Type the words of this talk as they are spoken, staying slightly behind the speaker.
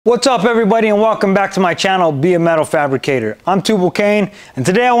What's up everybody and welcome back to my channel, Be a Metal Fabricator. I'm Tubal Kane and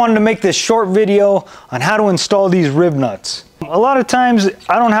today I wanted to make this short video on how to install these RivNuts. A lot of times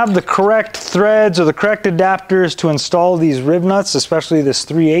I don't have the correct threads or the correct adapters to install these RivNuts, especially this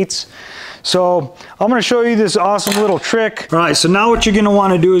 3/8. So I'm going to show you this awesome little trick. Alright, so now what you're going to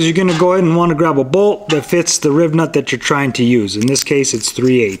want to do is you're going to go ahead and want to grab a bolt that fits the RivNut that you're trying to use. In this case it's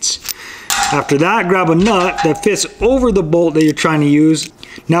 3/8. After that, grab a nut that fits over the bolt that you're trying to use.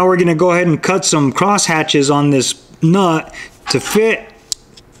 Now we're going to go ahead and cut some cross hatches on this nut to fit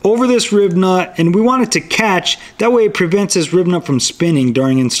over this RivNut, and we want it to catch. That way it prevents this RivNut from spinning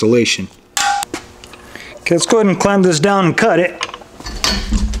during installation. Okay, let's go ahead and clamp this down and cut it.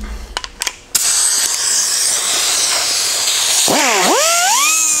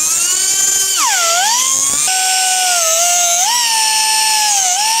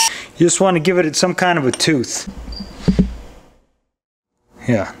 You just want to give it some kind of a tooth.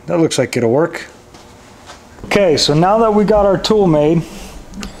 Yeah, that looks like it'll work. Okay, so now that we got our tool made,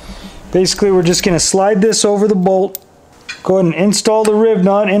 basically we're just going to slide this over the bolt, go ahead and install the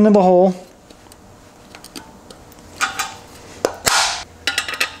RivNut into the hole.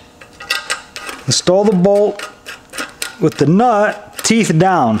 Install the bolt with the nut teeth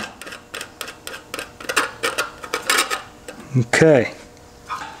down. Okay.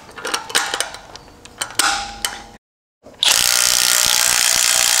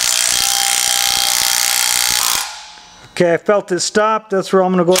 Okay, I felt it stop. That's where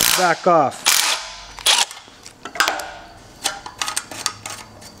I'm going to go back off.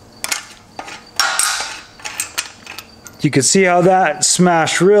 You can see how that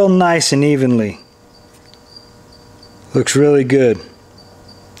smashed real nice and evenly. Looks really good.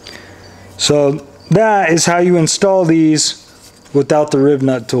 So that is how you install these without the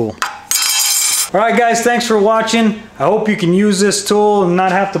RivNut tool. Alright guys, thanks for watching. I hope you can use this tool and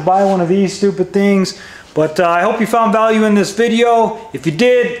not have to buy one of these stupid things. But I hope you found value in this video. If you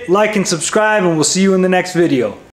did, like and subscribe, and we'll see you in the next video.